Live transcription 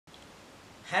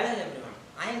Hello everyone,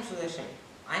 I am Sudarshan.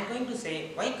 I am going to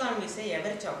say why can't we say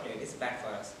every chocolate is bad for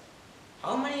us.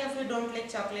 How many of you don't like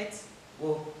chocolates?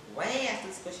 Oh, why I ask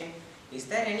this question? Is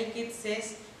there any kid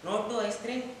says no to ice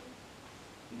cream?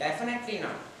 Definitely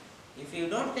not. If you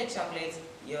don't like chocolates,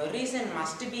 your reason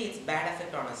must be its bad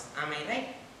effect on us. Am I right?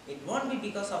 It won't be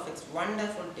because of its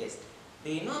wonderful taste. Do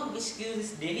you know which gives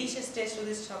this delicious taste to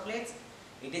these chocolates?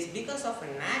 It is because of a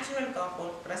natural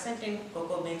compound present in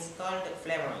cocoa beans called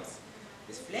flavonoids.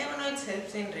 These flavonoids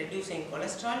helps in reducing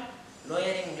cholesterol,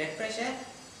 lowering blood pressure,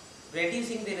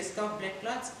 reducing the risk of blood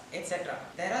clots, etc.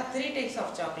 There are three types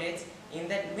of chocolates. In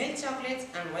that, milk chocolates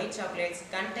and white chocolates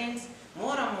contains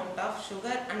more amount of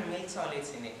sugar and milk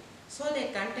solids in it. So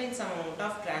they contain some amount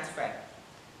of trans fat.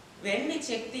 When we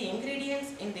check the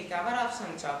ingredients in the cover of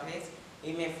some chocolates,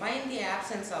 we may find the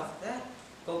absence of the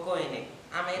cocoa in it.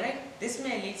 Am I right? This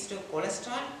may lead to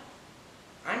cholesterol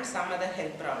and some other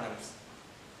health problems.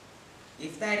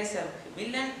 If there is a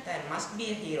villain, there must be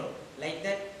a hero. Like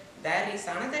that, there is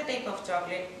another type of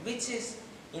chocolate which is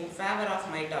in favor of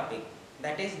my topic,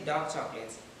 that is dark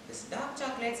chocolates. This dark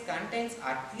chocolates contains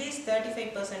at least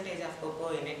 35% of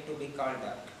cocoa in it to be called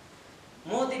dark.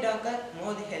 More the darker,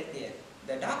 more the healthier.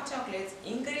 The dark chocolates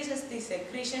increases the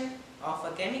secretion of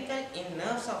a chemical in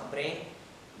nerves of brain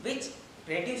which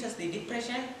reduces the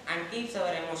depression and keeps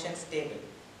our emotions stable.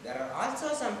 There are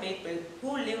also some people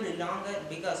who lived longer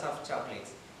because of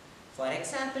chocolates. For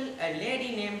example, a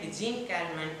lady named Jean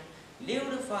Calment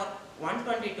lived for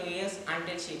 122 years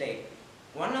until she died.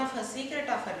 One of her secret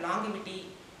of her longevity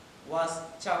was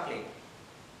chocolate.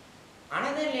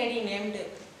 Another lady named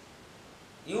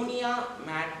Unia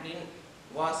Madeline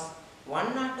was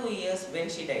 1 or 2 years when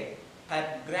she died.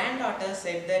 Her granddaughter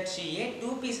said that she ate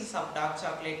 2 pieces of dark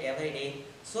chocolate every day,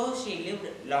 so she lived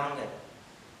longer.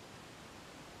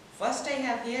 First I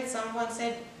have heard someone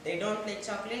said they don't like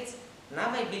chocolates.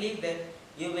 Now I believe that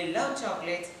you will love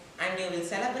chocolates and you will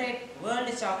celebrate World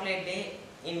Chocolate Day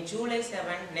in July 7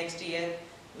 next year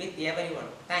with everyone.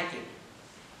 Thank you.